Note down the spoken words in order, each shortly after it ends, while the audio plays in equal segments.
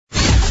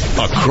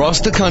across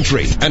the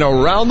country and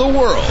around the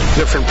world.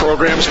 Different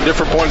programs and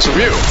different points of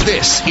view.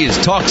 This is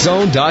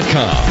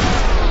TalkZone.com.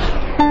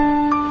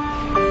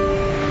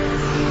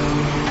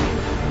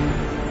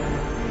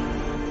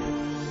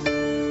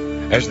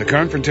 As the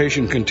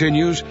confrontation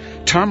continues,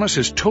 Thomas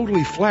is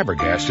totally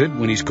flabbergasted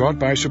when he's caught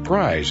by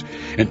surprise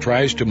and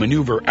tries to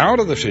maneuver out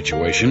of the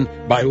situation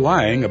by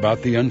lying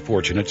about the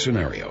unfortunate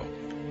scenario.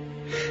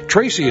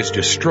 Tracy is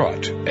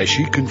distraught as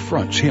she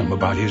confronts him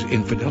about his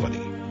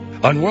infidelity.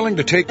 Unwilling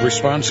to take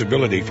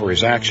responsibility for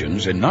his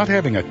actions and not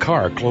having a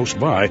car close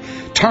by,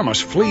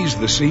 Thomas flees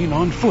the scene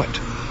on foot.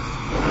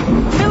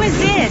 Who is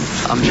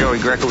this? I'm Joey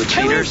Greco with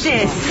Cheaters. Who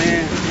is this? Oh,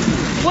 man.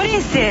 What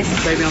is this?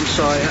 Baby, I'm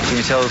sorry. Can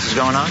you tell us what's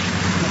going on?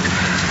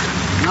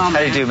 No, How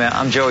do you do, man?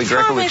 I'm Joey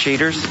Greco with Thomas.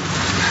 Cheaters.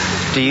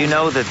 Do you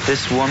know that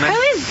this woman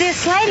Who is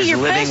this lady is you're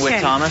living pushing?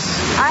 with Thomas?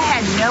 I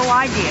had no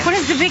idea. What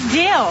is the big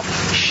deal?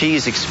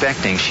 She's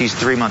expecting. She's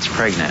 3 months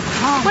pregnant.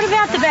 What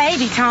about the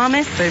baby,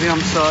 Thomas? Baby, I'm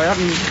sorry.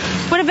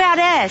 What about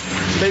us?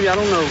 Baby, I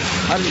don't know.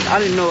 I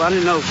didn't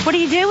know. What are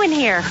you doing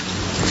here?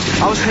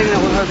 I was hanging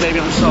out with her, baby.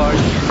 I'm sorry.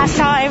 I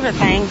saw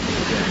everything.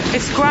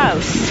 It's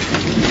gross.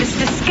 It's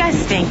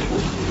disgusting.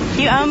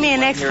 You owe me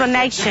an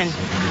explanation.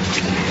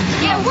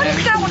 Yeah, what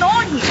is going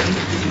on here?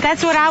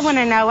 That's what I want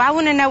to know. I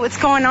want to know what's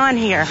going on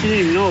here. She didn't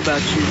even know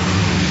about you.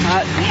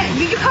 Yeah,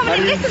 you're coming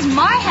in. This is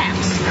my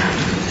house.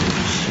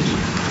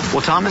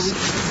 Well, Thomas,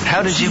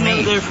 how did you She's never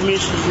meet? there for me.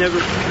 She's never.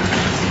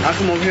 I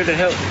come over here to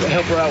help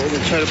her out with the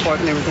trailer park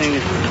and everything.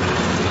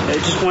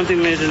 And just one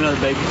thing led to another,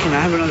 baby. Can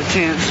I have another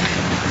chance?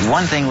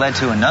 One thing led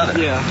to another.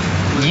 Yeah.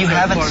 You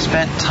haven't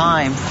spent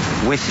time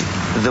with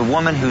the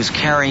woman who's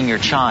carrying your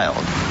child.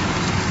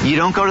 You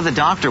don't go to the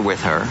doctor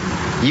with her.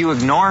 You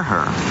ignore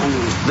her.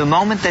 The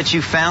moment that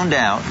you found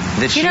out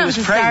that she was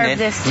pregnant,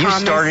 this, you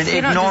Thomas. started You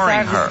don't ignoring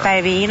deserve her. this,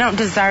 baby. You don't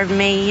deserve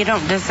me. You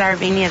don't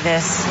deserve any of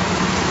this.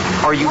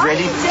 Are you Why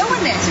ready? are you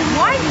doing this?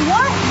 Why?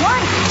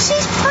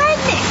 She's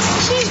pregnant.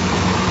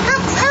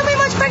 How many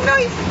months pregnant are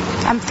you?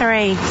 I'm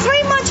 3.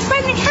 3 months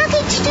pregnant. How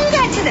could you do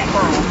that to that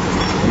girl?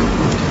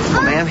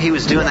 Well, ma'am, he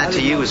was doing that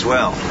to you as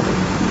well,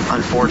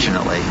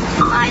 unfortunately.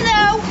 I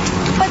know,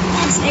 but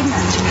that's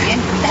ignorance, man.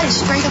 That is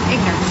straight up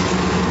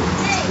ignorance.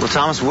 Well,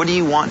 Thomas, what do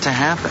you want to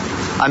happen?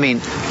 I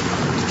mean,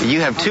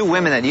 you have 2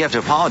 women that you have to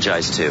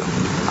apologize to,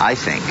 I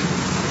think.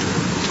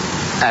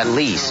 At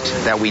least,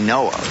 that we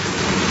know of.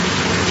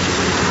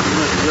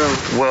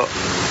 Well,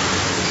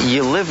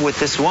 you live with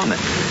this woman.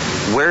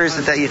 Where is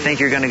it that you think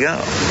you're going to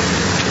go?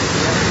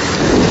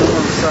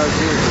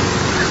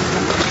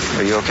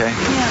 Are you okay?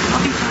 Yeah,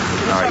 I'll be fine.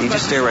 All right, you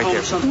just stay right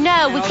there.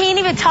 No, we can't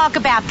even talk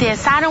about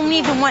this. I don't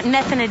even want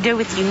nothing to do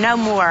with you no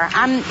more. It's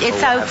We'll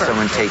have over.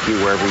 someone take you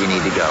wherever you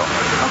need to go.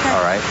 Okay.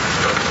 All right?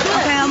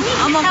 Okay,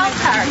 I'm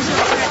okay.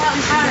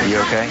 Are you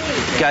okay?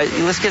 Guys,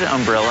 let's get an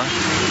umbrella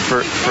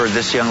for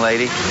this young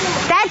lady.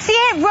 That's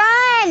it.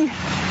 Run.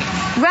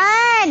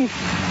 Run.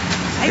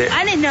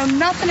 I didn't know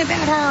nothing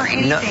about her or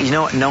anything. No, you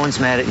know what? No one's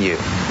mad at you.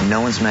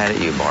 No one's mad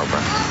at you,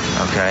 Barbara.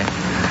 Okay?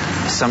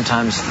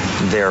 Sometimes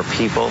there are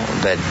people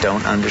that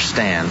don't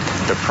understand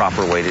the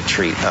proper way to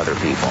treat other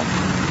people.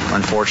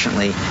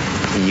 Unfortunately,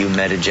 you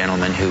met a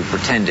gentleman who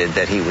pretended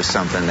that he was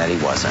something that he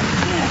wasn't.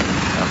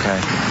 Okay?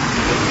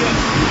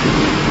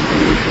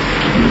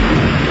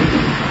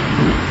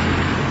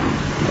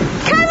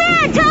 Come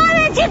here,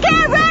 Thomas. You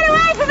can't run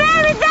away from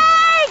everything.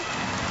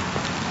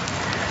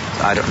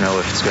 I don't know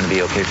if it's going to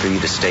be okay for you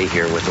to stay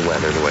here with the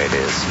weather the way it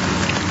is.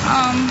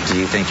 Do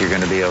you think you're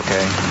going to be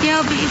okay? Yeah,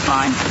 I'll be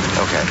fine.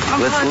 Okay.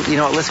 You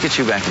know what? Let's get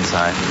you back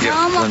inside. No,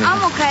 I'm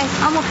okay.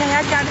 I'm okay.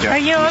 I got it. Are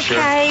you sure?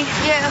 okay?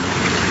 Yeah.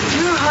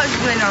 Your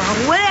husband or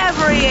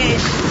whatever he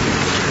is,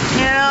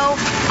 you know,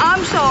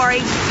 I'm sorry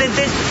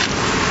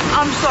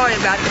I'm sorry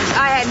about this.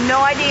 I had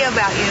no idea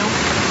about you.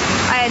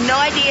 I had no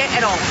idea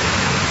at all.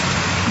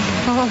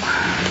 Well,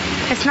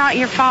 it's not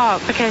your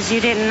fault because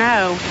you didn't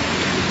know.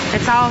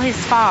 It's all his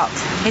fault.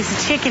 He's a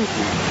chicken.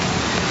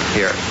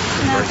 Here.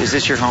 No. Is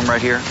this your home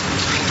right here?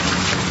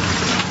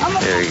 I'm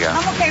okay. There you go.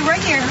 I'm okay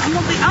right here. I'm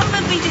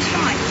gonna be just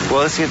fine.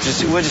 Well,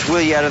 we'll just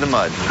wheel you out of the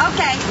mud.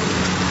 Okay.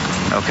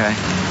 Okay.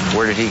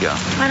 Where did he go?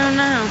 I don't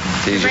know.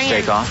 Did he just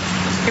take off?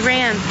 He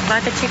ran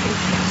like a chicken.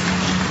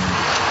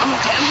 I'm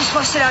okay. I'm just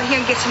gonna sit out here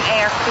and get some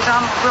air because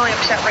I'm really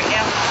upset right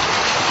now.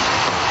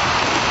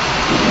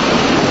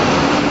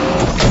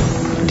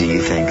 Do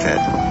you think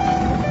that,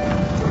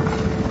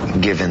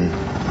 given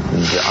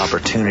the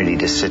opportunity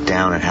to sit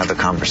down and have the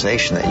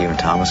conversation, that you and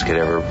Thomas could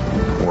ever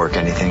work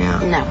anything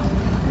out? No.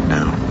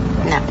 No.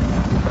 No.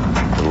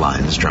 The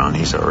line's drawn.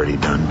 He's already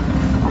done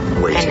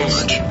way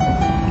Finished. too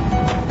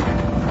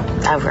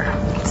much. Over.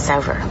 It's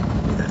over.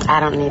 I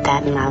don't need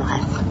that in my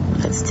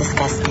life. It's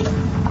disgusting.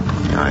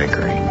 I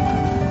agree.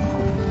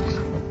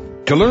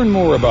 To learn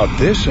more about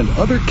this and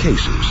other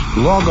cases,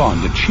 log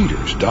on to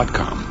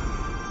Cheaters.com.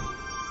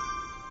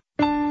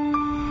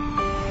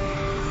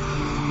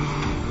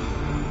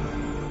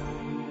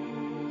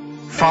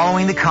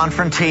 Following the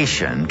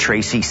confrontation,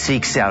 Tracy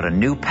seeks out a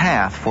new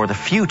path for the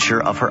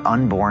future of her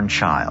unborn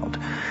child.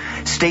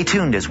 Stay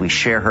tuned as we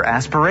share her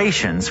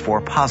aspirations for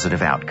a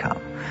positive outcome.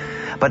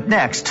 But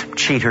next,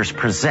 Cheaters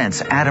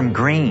presents Adam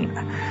Green,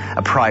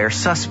 a prior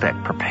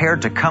suspect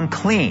prepared to come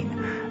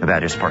clean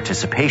about his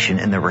participation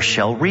in the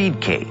Rochelle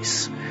Reed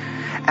case.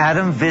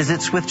 Adam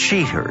visits with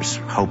Cheaters,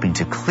 hoping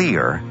to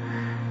clear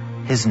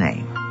his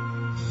name.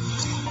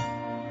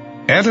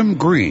 Adam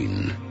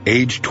Green,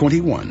 age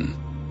 21.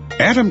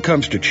 Adam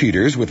comes to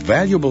Cheaters with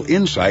valuable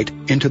insight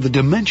into the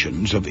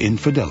dimensions of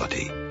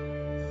infidelity.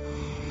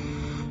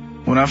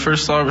 When I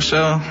first saw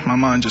Rochelle, my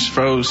mind just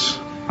froze.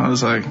 I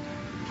was like,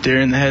 deer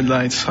in the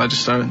headlights. I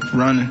just started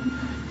running.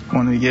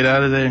 Wanted to get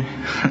out of there.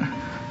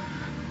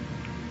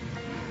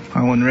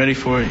 I wasn't ready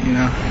for it, you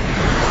know.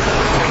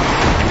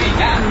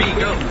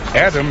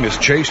 Adam is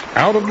chased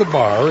out of the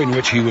bar in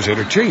which he was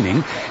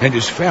entertaining and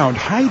is found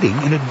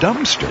hiding in a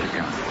dumpster.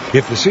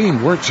 If the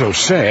scene weren't so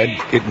sad,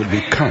 it would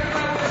be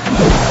comical.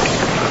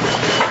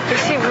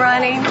 Is she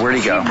running? Where'd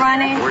he go? Is she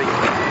running?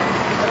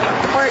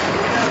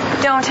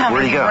 Don't tell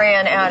me he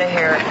ran out of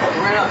here.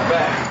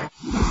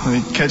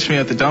 They catch me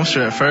at the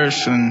dumpster at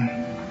first, and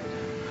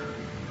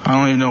I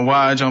don't even know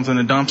why I jumped in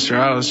the dumpster.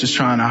 I was just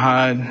trying to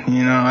hide.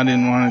 You know, I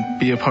didn't want to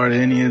be a part of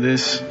any of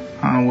this.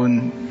 Didn't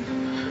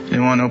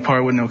want no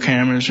part with no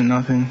cameras or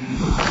nothing.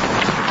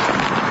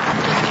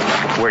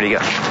 Where'd he go?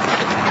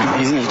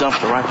 He's in his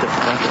dumpster right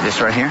there. This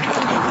right here?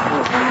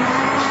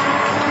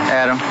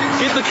 Adam?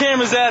 Get the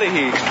cameras out of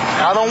here.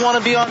 I don't want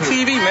to be on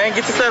TV, man.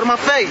 Get this out of my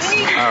face. All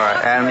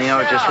right, Adam, you know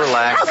what? Just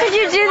relax. How could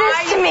you do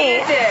this to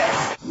me?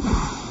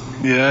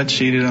 Yeah, I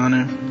cheated on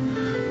her.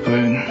 But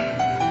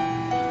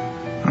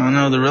I don't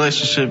know, the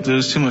relationship, there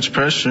was too much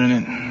pressure in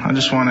it. I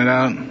just wanted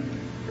out.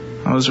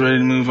 I was ready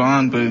to move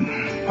on, but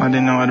I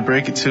didn't know how to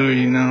break it to her,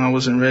 you know. I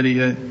wasn't ready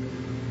yet.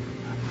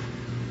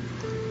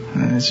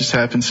 And it just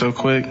happened so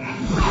quick.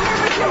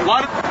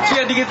 Why did you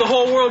have to get the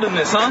whole world in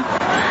this, huh?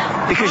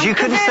 Because you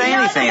couldn't say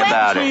anything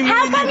about it.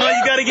 How come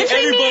you got to get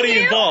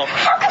everybody involved.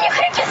 How come you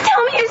couldn't just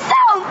tell me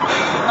yourself?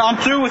 I'm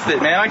through with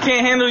it, man. I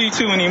can't handle you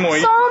two anymore.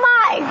 So am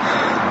I.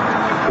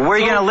 Where are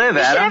you going to live,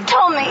 You should Adam? have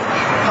told me.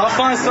 I'll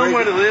find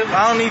somewhere to live.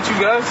 I don't need you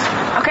guys.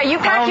 Okay, you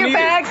pack your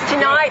bags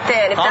tonight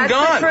then. If I'm that's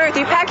gone. the truth,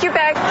 you pack your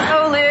bags and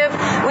go live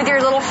with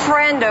your little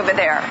friend over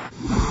there.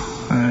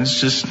 It's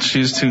just, she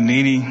was too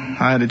needy.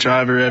 I had to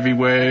drive her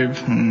everywhere.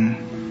 And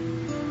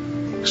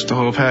just the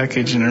whole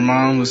package. And her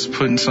mom was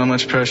putting so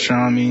much pressure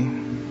on me.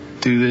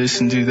 Do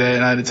this and do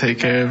that. I had to take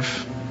care of,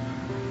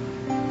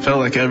 felt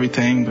like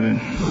everything, but...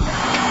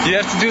 You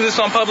have to do this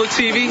on public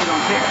TV?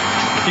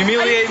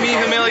 Humiliate me,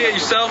 humiliate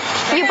yourself?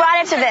 You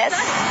brought it to this.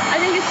 I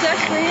think it's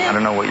just for him. I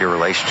don't know what your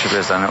relationship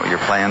is. I don't know what your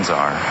plans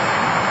are.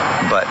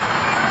 But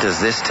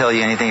does this tell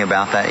you anything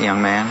about that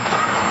young man?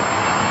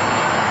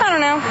 I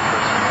don't know.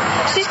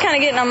 She's kind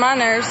of getting on my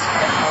nerves.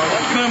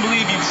 I couldn't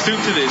believe you'd stoop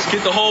to this.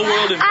 Get the whole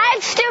world in... I'd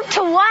stoop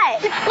to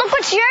what? Look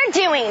what you're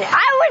doing.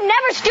 I would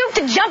never stoop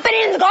to jumping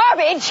in the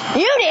garbage.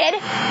 You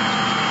did.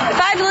 If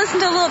I had to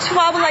listen to a little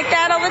chihuahua like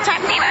that all the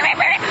time,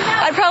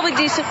 I'd probably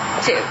do so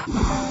too.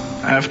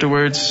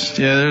 Afterwards,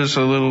 yeah, there was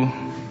a little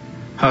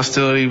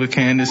hostility with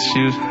Candace.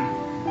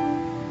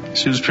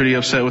 She was pretty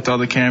upset with all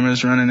the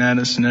cameras running at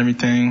us and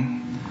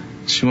everything.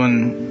 She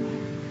wasn't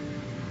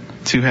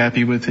too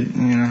happy with it,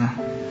 you know.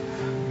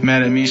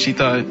 Mad at me. She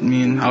thought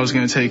I was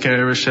going to take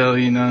care of Rochelle,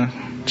 you know.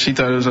 She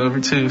thought it was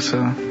over too, so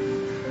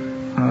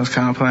I was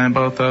kind of playing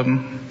both of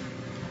them.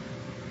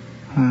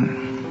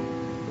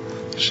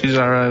 She's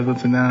alright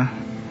with it now.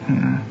 You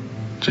know,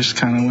 just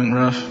kind of went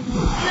rough.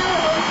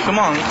 Come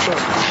on, let's go.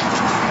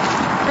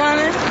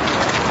 Running.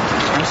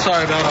 I'm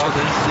sorry about all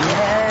this,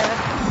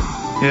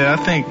 dude. Yeah,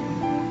 I think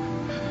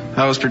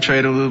I was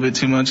portrayed a little bit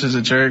too much as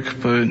a jerk,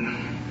 but,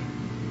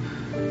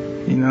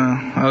 you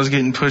know, I was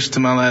getting pushed to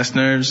my last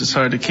nerves. It's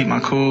hard to keep my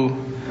cool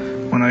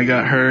when I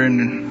got her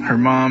and her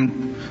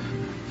mom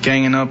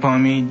ganging up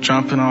on me,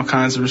 dumping all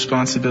kinds of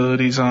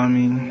responsibilities on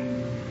me.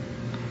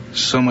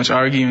 So much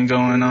arguing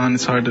going on,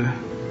 it's hard to,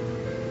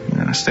 you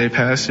know, stay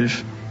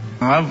passive.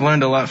 I've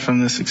learned a lot from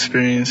this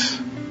experience.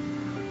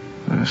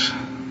 I've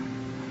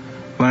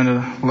learned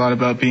a lot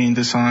about being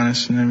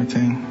dishonest and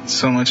everything. It's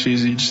so much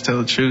easier to just tell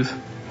the truth.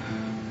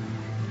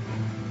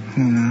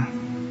 You know,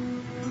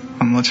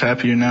 I'm much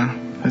happier now.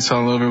 It's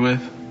all over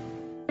with.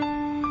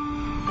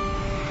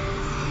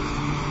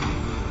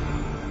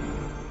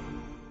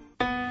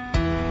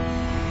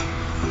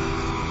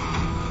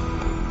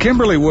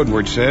 Kimberly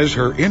Woodward says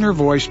her inner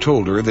voice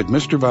told her that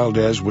Mr.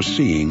 Valdez was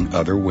seeing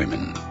other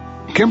women.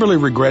 Kimberly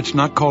regrets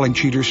not calling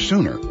Cheaters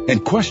sooner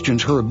and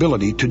questions her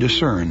ability to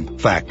discern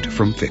fact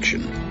from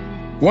fiction.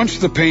 Once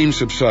the pain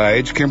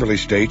subsides, Kimberly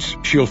states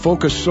she'll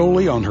focus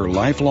solely on her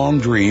lifelong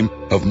dream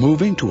of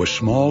moving to a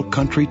small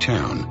country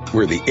town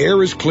where the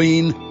air is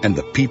clean and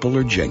the people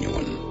are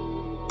genuine.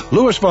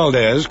 Louis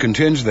Valdez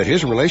contends that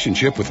his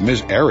relationship with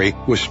Ms. Airy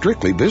was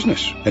strictly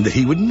business and that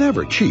he would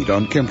never cheat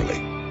on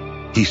Kimberly.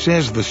 He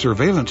says the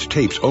surveillance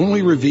tapes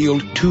only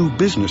revealed 2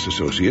 business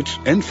associates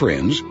and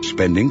friends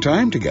spending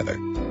time together.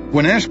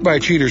 When asked by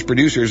Cheaters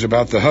producers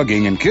about the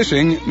hugging and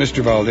kissing,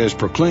 Mr. Valdez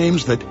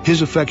proclaims that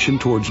his affection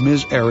towards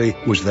Ms. Airy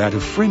was that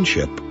of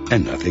friendship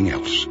and nothing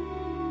else.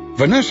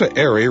 Vanessa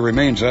Airy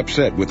remains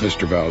upset with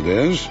Mr.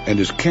 Valdez and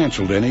has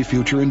canceled any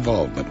future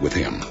involvement with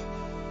him.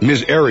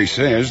 Ms. Airy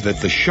says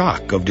that the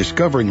shock of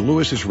discovering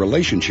Lewis's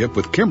relationship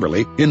with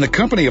Kimberly in the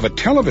company of a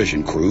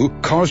television crew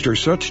caused her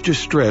such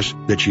distress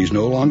that she's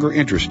no longer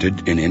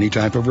interested in any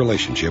type of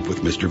relationship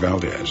with Mr.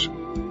 Valdez.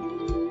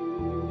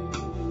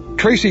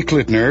 Tracy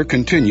Clitner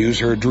continues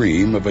her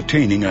dream of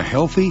attaining a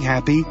healthy,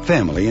 happy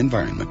family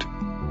environment.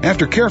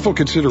 After careful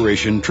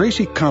consideration,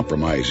 Tracy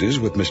compromises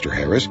with Mr.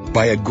 Harris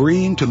by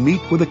agreeing to meet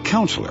with a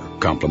counselor,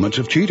 compliments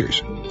of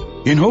cheaters.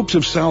 In hopes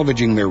of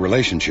salvaging their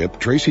relationship,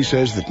 Tracy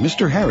says that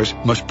Mr. Harris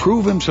must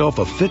prove himself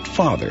a fit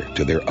father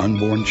to their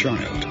unborn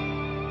child.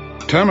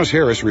 Thomas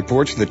Harris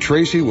reports that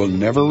Tracy will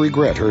never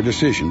regret her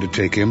decision to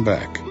take him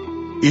back.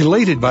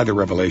 Elated by the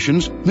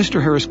revelations,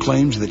 Mr. Harris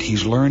claims that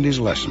he's learned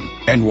his lesson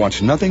and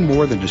wants nothing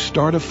more than to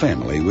start a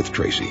family with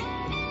Tracy.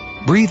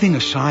 Breathing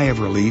a sigh of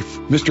relief,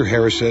 Mr.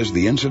 Harris says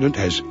the incident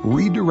has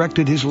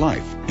redirected his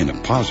life in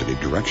a positive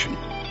direction.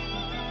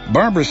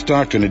 Barbara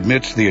Stockton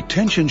admits the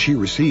attention she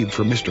received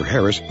from Mr.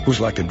 Harris was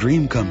like a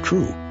dream come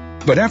true.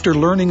 But after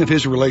learning of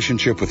his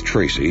relationship with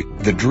Tracy,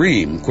 the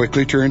dream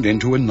quickly turned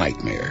into a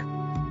nightmare.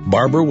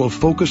 Barbara will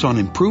focus on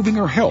improving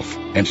her health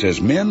and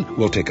says men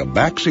will take a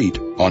back seat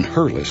on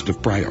her list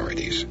of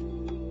priorities.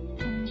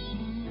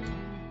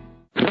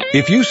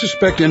 If you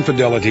suspect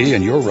infidelity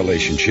in your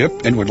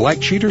relationship and would like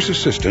Cheaters'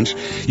 assistance,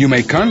 you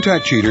may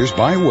contact Cheaters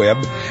by web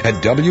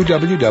at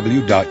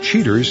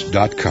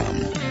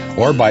www.cheaters.com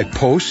or by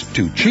post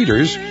to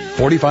Cheaters,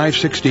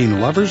 4516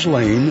 Lovers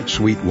Lane,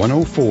 Suite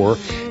 104,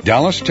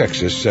 Dallas,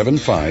 Texas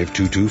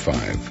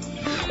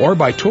 75225. Or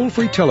by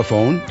toll-free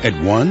telephone at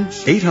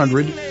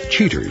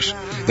 1-800-CHEATERS.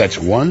 That's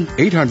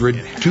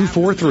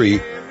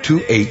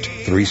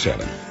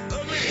 1-800-243-2837.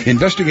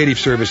 Investigative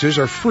services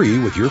are free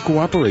with your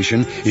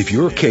cooperation if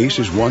your case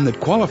is one that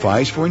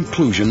qualifies for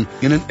inclusion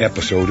in an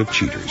episode of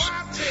Cheaters.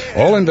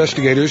 All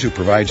investigators who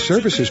provide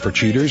services for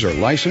Cheaters are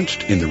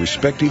licensed in the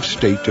respective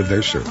state of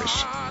their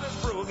service.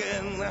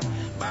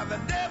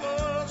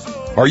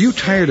 Are you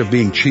tired of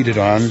being cheated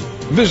on?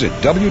 Visit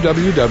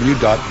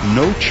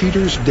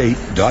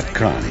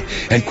www.nocheatersdate.com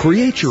and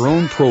create your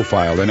own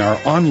profile in our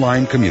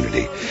online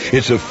community.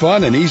 It's a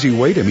fun and easy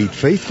way to meet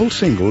faithful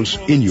singles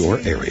in your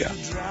area.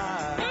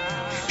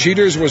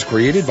 Cheaters was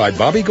created by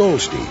Bobby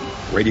Goldstein.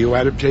 Radio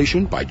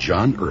adaptation by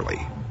John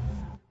Early.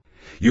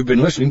 You've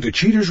been listening to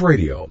Cheaters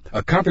Radio,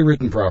 a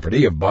copywritten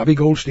property of Bobby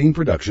Goldstein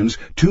Productions,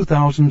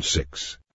 2006.